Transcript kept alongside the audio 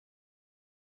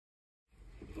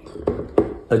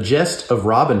A Gest of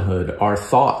Robin Hood, our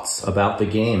thoughts about the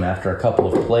game after a couple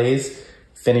of plays.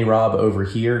 Fenny Rob over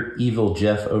here, Evil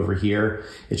Jeff over here.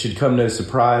 It should come no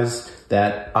surprise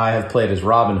that I have played as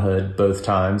Robin Hood both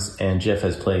times, and Jeff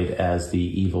has played as the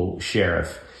evil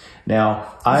sheriff.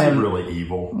 Now, I am really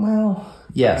evil. Well,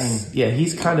 yes, yeah,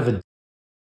 he's kind of a.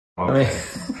 Okay.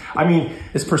 I mean,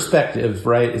 it's perspective,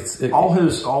 right? All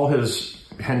his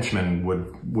henchmen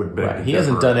would beg. Right. He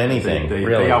hasn't done anything.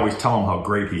 Really. They always tell him how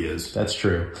great he is. That's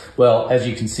true. Well, as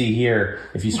you can see here,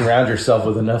 if you surround yourself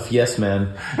with enough yes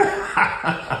men.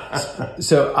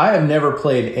 So I have never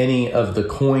played any of the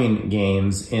coin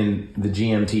games in the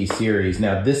GMT series.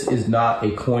 Now, this is not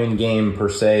a coin game per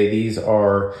se. These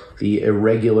are the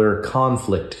Irregular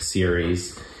Conflict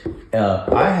Series.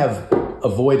 I have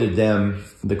avoided them,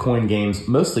 the coin games,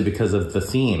 mostly because of the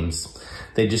themes.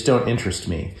 They just don't interest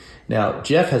me. Now,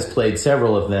 Jeff has played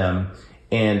several of them,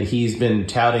 and he's been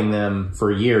touting them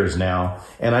for years now,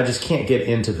 and I just can't get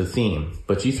into the theme.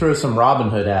 But you throw some Robin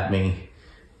Hood at me,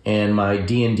 and my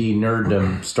D&D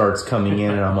nerddom starts coming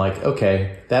in, and I'm like,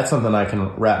 okay, that's something I can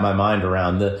wrap my mind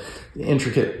around. The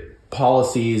intricate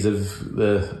policies of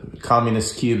the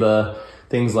communist Cuba,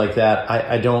 things like that,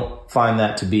 I don't find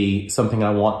that to be something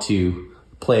I want to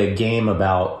play a game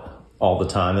about all the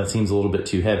time. That seems a little bit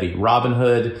too heavy. Robin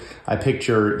Hood, I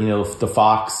picture, the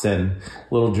Fox and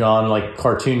Little John like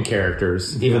cartoon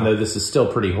characters, even though this is still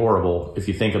pretty horrible if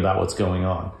you think about what's going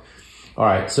on. All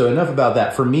right, so enough about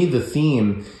that. For me, the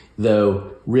theme,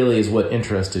 though, really is what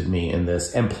interested me in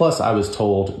this. And plus, I was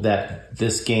told that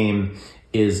this game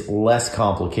is less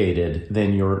complicated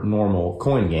than your normal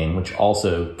coin game, which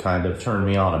also kind of turned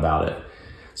me on about it.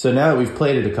 So now that we've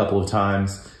played it a couple of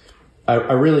times,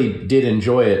 I really did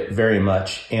enjoy it very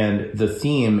much, and the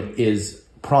theme is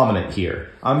prominent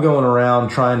here. I'm going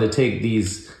around trying to take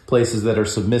these places that are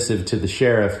submissive to the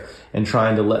sheriff and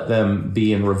trying to let them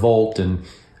be in revolt, and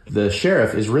the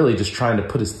sheriff is really just trying to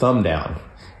put his thumb down.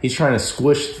 He's trying to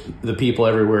squish the people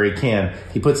everywhere he can.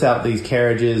 He puts out these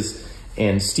carriages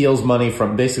and steals money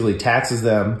from, basically taxes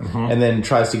them, and then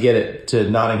tries to get it to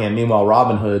Nottingham. Meanwhile,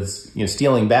 Robin Hood's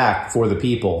stealing back for the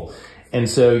people. And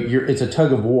so it's a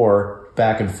tug of war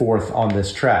back and forth on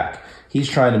this track. He's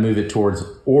trying to move it towards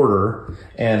order,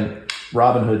 and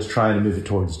Robin Hood's trying to move it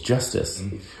towards justice.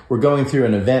 We're going through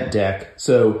an event deck,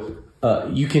 so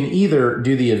you can either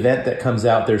do the event that comes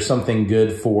out, there's something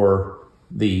good for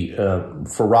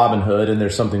Robin Hood, and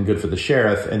there's something good for the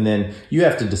sheriff, and then you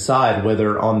have to decide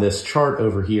whether on this chart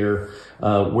over here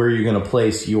where you're going to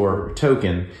place your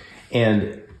token.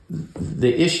 And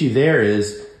the issue there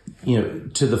is,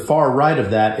 to the far right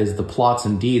of that is the plots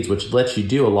and deeds, which lets you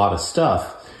do a lot of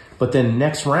stuff. But then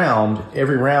next round,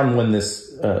 every round when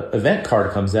this event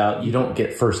card comes out, you don't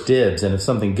get first dibs. And if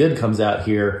something good comes out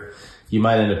here, you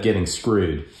might end up getting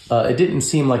screwed. It didn't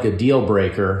seem like a deal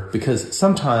breaker because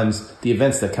sometimes the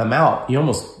events that come out,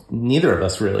 neither of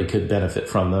us really could benefit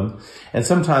from them. And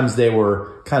sometimes they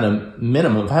were kind of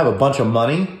minimum. If I have a bunch of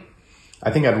money,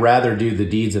 I think I'd rather do the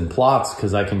deeds and plots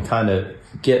because I can kind of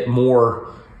get more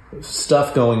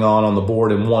stuff going on the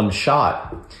board in one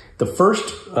shot. The first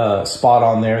spot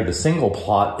on there, the single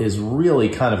plot, is really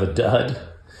kind of a dud.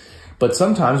 But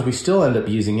sometimes we still end up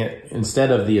using it instead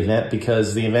of the event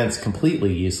because the event's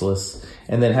completely useless.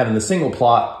 And then having the single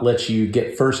plot lets you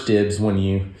get first dibs when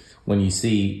you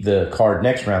see the card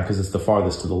next round because it's the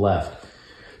farthest to the left.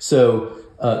 So,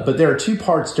 but there are two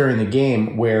parts during the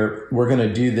game where we're going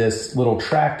to do this little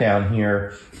track down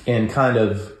here and kind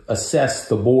of assess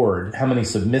the board, how many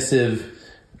submissive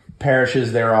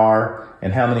parishes there are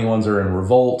and how many ones are in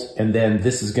revolt, and then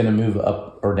this is going to move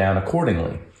up or down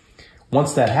accordingly.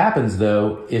 Once that happens,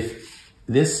 though, if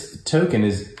this token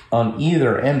is on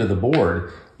either end of the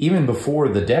board, even before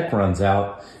the deck runs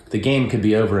out, the game could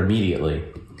be over immediately.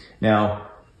 Now,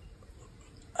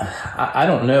 I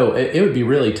don't know. It would be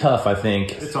really tough, I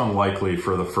think. It's unlikely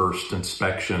for the first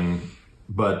inspection,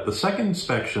 but the second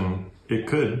inspection, it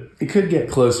could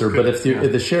get closer. But if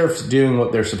the sheriff's doing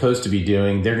what they're supposed to be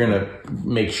doing, they're going to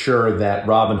make sure that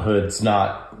Robin Hood's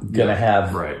not going to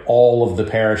have all of the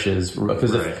parishes.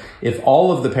 Because if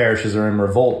all of the parishes are in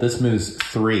revolt, this moves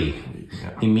 3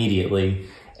 immediately.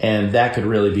 And that could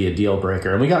really be a deal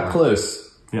breaker. And we got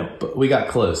close. But we got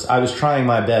close. I was trying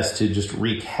my best to just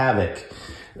wreak havoc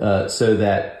so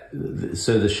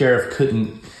the sheriff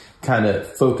couldn't kind of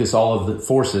focus all of the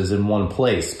forces in one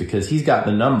place because he's got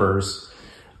the numbers,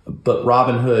 but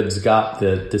Robin Hood's got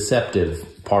the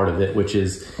deceptive part of it, which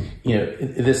is,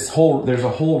 there's a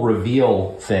whole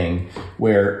reveal thing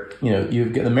where,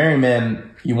 you've got the merry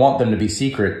men, you want them to be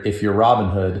secret if you're Robin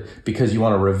Hood because you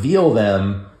want to reveal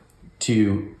them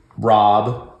to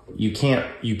rob you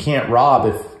can't rob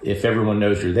if everyone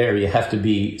knows you're there. You have to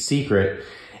be secret.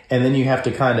 And then you have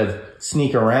to kind of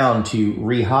sneak around to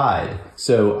re-hide.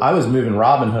 So I was moving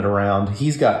Robin Hood around.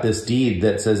 He's got this deed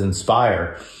that says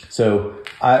inspire. So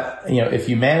if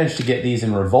you manage to get these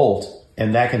in revolt,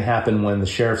 and that can happen when the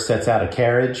sheriff sets out a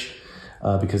carriage,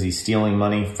 because he's stealing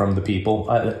money from the people,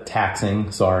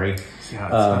 taxing, sorry. Yeah,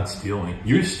 it's not stealing.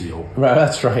 You steal. Right,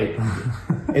 that's right.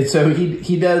 And so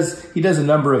he does a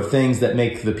number of things that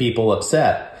make the people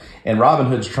upset. And Robin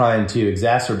Hood's trying to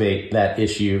exacerbate that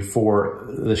issue for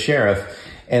the sheriff.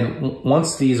 And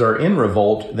once these are in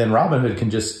revolt, then Robin Hood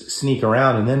can just sneak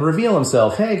around and then reveal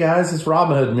himself. Hey guys, it's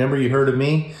Robin Hood. Remember you heard of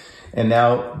me? And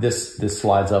now this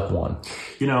slides up one.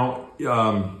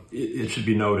 It should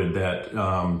be noted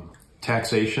that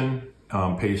taxation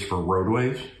pays for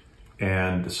roadways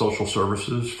and social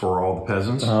services for all the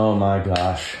peasants. Oh my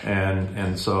gosh.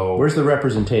 And so... Where's the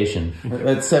representation?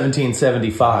 That's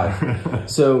 1775.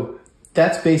 So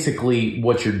that's basically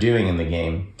what you're doing in the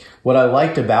game. What I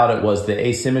liked about it was the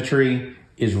asymmetry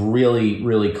is really,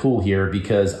 really cool here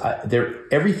because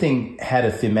everything had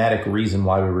a thematic reason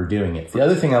why we were doing it. The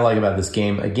other thing I like about this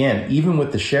game, again, even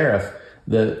with the sheriff,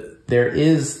 there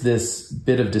is this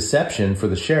bit of deception for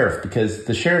the sheriff because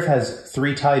the sheriff has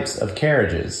 3 types of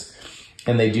carriages.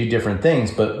 And they do different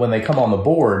things, but when they come on the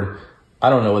board,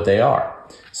 I don't know what they are.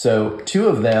 So 2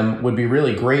 of them would be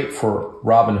really great for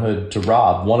Robin Hood to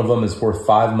rob. One of them is worth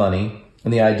 5 money.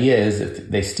 And the idea is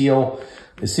if they steal,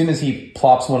 as soon as he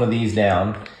plops one of these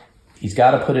down, he's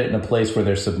got to put it in a place where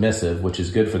they're submissive, which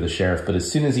is good for the sheriff. But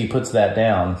as soon as he puts that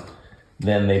down,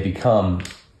 then they become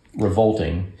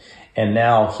revolting. And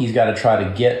now he's got to try to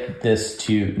get this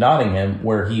to Nottingham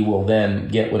where he will then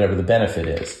get whatever the benefit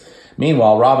is.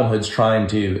 Meanwhile, Robin Hood's trying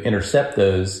to intercept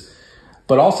those,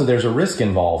 but also there's a risk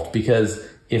involved because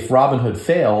if Robin Hood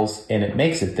fails and it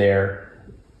makes it there,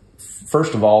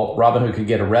 first of all, Robin Hood could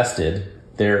get arrested.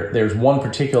 There's one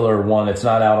particular one, it's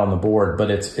not out on the board,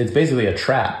 but it's basically a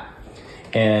trap.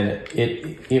 And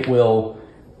it will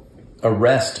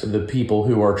arrest the people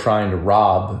who are trying to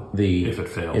rob if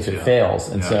it fails.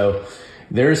 And so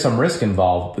there is some risk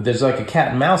involved, but there's like a cat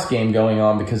and mouse game going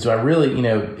on because do I really,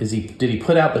 did he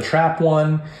put out the trap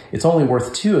one? It's only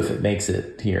worth 2 if it makes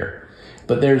it here.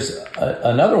 But there's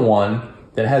another one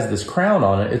that has this crown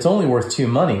on it. It's only worth 2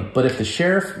 money. But if the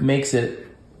sheriff makes it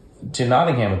to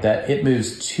Nottingham with that, it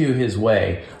moves to his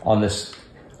way on this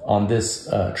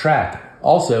track.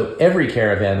 Also, every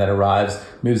caravan that arrives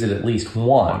moves it at least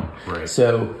 1. Right.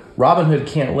 So Robin Hood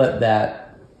can't let that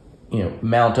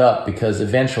mount up because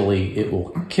eventually it will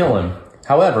kill him.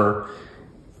 However,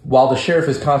 while the sheriff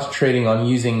is concentrating on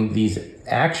using these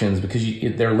actions because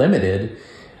they're limited,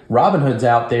 Robin Hood's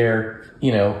out there,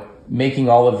 making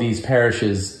all of these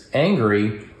parishes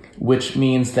angry, which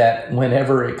means that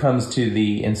whenever it comes to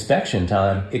the inspection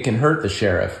time, it can hurt the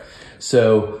sheriff.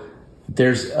 So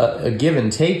there's a give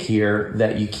and take here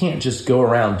that you can't just go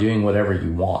around doing whatever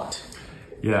you want.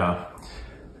 Yeah.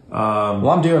 Well,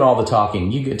 I'm doing all the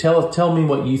talking. You tell me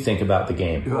what you think about the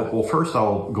game. Well, first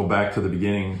I'll go back to the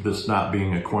beginning. This not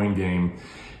being a coin game,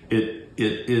 it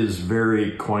is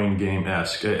very coin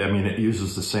game-esque. I mean, it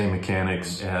uses the same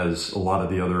mechanics as a lot of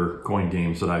the other coin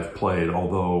games that I've played,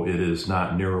 although it is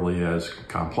not nearly as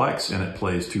complex, and it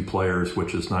plays 2 players,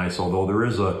 which is nice. Although there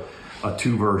is a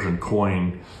 2-version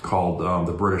coin called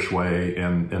the British Way,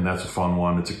 and that's a fun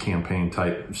one. It's a campaign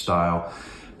type style,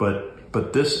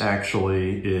 but this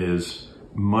actually is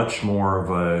much more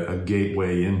of a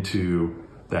gateway into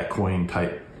that coin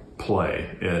type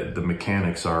play. The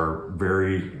mechanics are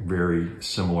very, very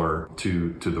similar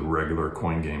to the regular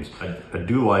coin games. I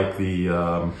do like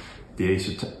the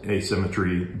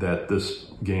asymmetry that this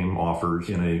game offers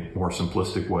in a more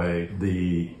simplistic way.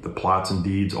 The plots and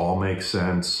deeds all make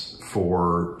sense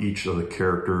for each of the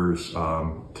characters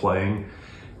playing.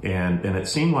 And it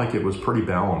seemed like it was pretty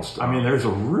balanced. I mean, there's a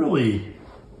really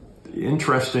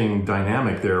interesting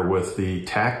dynamic there with the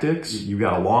tactics. You've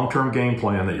got a long-term game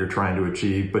plan that you're trying to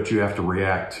achieve, but you have to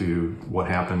react to what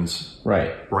happens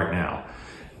right now.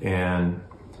 And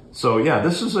so, yeah,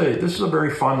 this is a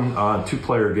very fun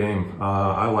 2-player game.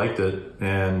 I liked it.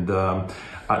 And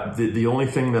the only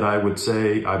thing that I would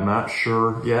say I'm not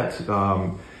sure yet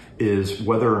is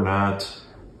whether or not,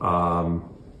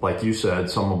 like you said,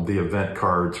 some of the event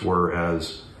cards were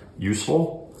as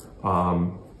useful.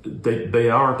 They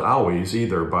aren't always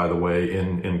either, by the way,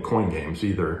 in coin games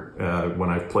either. When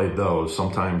I've played those,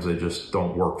 sometimes they just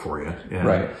don't work for you.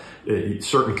 And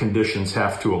certain conditions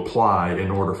have to apply in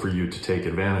order for you to take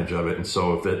advantage of it. And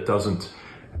so if it doesn't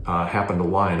happen to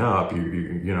line up,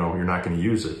 you're not going to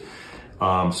use it.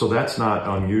 So that's not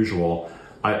unusual.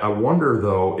 I wonder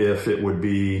though if it would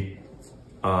be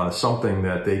something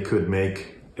that they could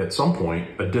make at some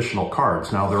point additional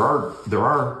cards. Now there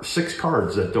are 6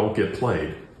 cards that don't get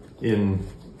played in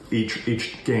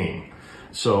each game.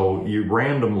 So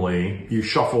you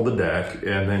shuffle the deck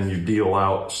and then you deal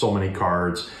out so many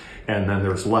cards, and then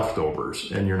there's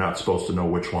leftovers, and you're not supposed to know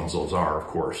which ones those are, of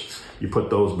course. You put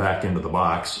those back into the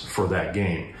box for that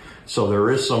game. So there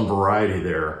is some variety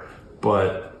there,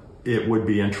 but it would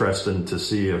be interesting to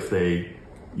see if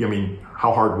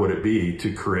how hard would it be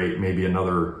to create maybe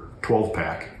another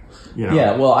 12-pack?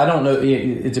 Yeah, well, I don't know.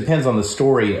 It depends on the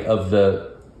story of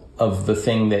the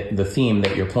theme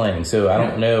that you're playing. So I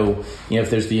don't know, if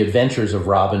there's the adventures of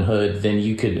Robin Hood, then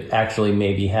you could actually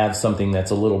maybe have something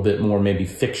that's a little bit more maybe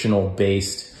fictional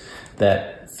based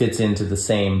that fits into the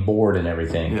same board and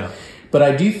everything. Yeah. But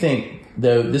I do think,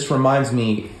 though, this reminds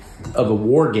me of a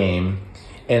war game,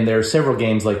 and there are several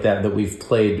games like that we've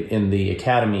played in the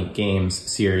Academy Games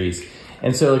series.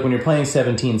 And so like when you're playing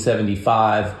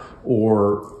 1775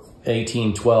 or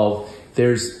 1812,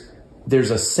 there's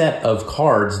a set of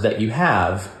cards that you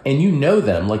have, and you know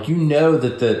them. Like, you know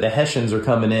that the Hessians are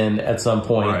coming in at some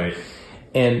point. Right.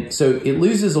 And so it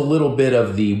loses a little bit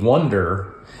of the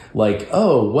wonder, like,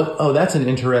 oh, that's an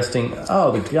interesting,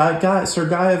 Sir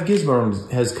Guy of Gisborne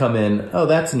has come in. Oh,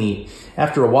 that's neat.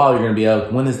 After a while, you're going to be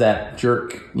like, when is that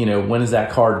when is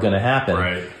that card going to happen?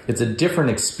 Right. It's a different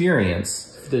experience.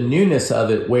 The newness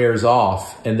of it wears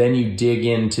off, and then you dig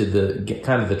into the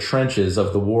kind of the trenches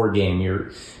of the war game.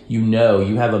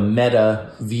 You have a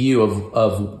meta view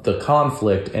of the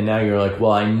conflict, and now you're like,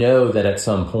 well, I know that at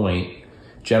some point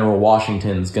General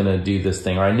Washington's going to do this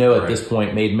thing, or I know at this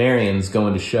point Maid Marian's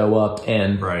going to show up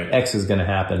and X is going to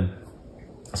happen.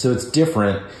 So it's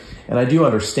different, and I do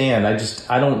understand.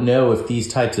 I don't know if these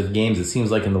types of games, it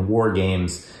seems like in the war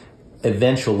games,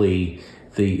 eventually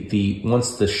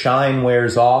once the shine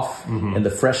wears off and the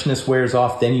freshness wears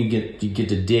off, then you get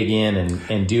to dig in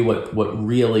and do what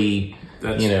really,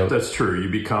 that's true. You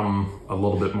become a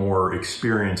little bit more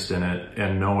experienced in it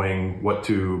and knowing what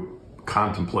to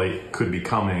contemplate could be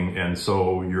coming, and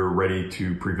so you're ready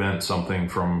to prevent something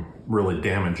from really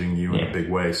damaging you in a big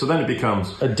way. So then it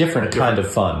becomes a different kind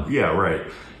of fun. Yeah, right.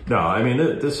 No, I mean,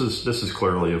 this is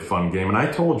clearly a fun game, and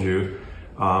I told you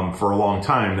for a long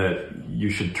time that you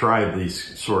should try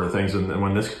these sort of things. And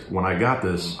when I got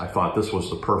this, I thought this was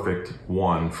the perfect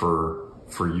one for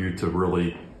you to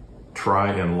really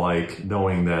try and like,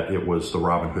 knowing that it was the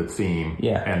Robin Hood theme,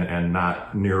 and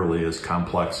not nearly as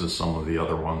complex as some of the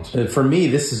other ones. For me,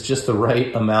 this is just the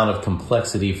right amount of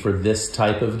complexity for this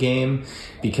type of game,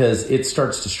 because it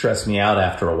starts to stress me out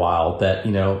after a while that,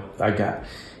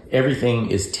 everything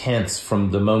is tense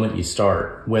from the moment you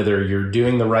start. Whether you're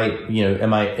doing the right,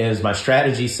 is my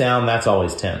strategy sound? That's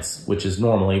always tense, which is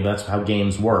normally, that's how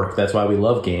games work. That's why we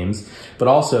love games. But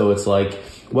also it's like,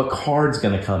 what card's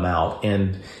going to come out?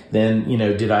 And then,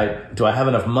 do I have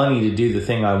enough money to do the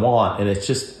thing I want? And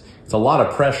it's a lot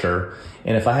of pressure.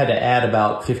 And if I had to add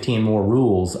about 15 more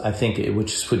rules, I think it would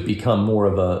become more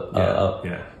of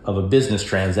a business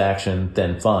transaction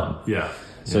than fun. Yeah.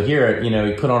 So here,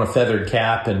 you put on a feathered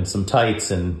cap and some tights,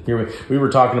 and here we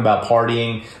were talking about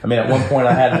partying. I mean, at one point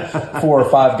I had 4 or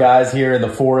 5 guys here in the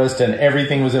forest, and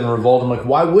everything was in revolt. I'm like,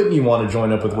 why wouldn't you want to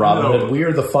join up with Robin Hood? We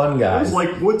are the fun guys. It was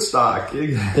like Woodstock.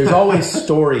 There's always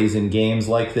stories in games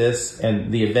like this,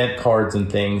 and the event cards and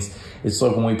things. It's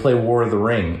like when we play War of the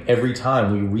Ring. Every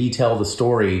time we retell the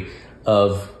story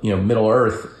of, Middle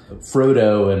Earth,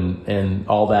 Frodo and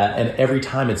all that, and every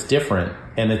time it's different.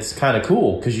 And it's kind of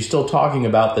cool because you're still talking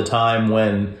about the time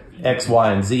when X,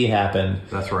 Y, and Z happened.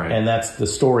 That's right. And that's the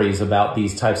stories about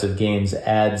these types of games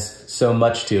adds so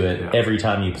much to it. Yeah. Every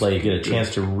time you play, you get a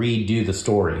chance to redo the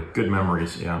story. Good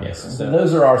memories, yeah. Yes. So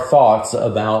those are our thoughts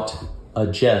about A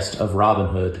Gest of Robin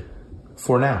Hood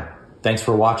for now. Thanks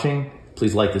for watching.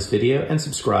 Please like this video and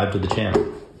subscribe to the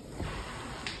channel.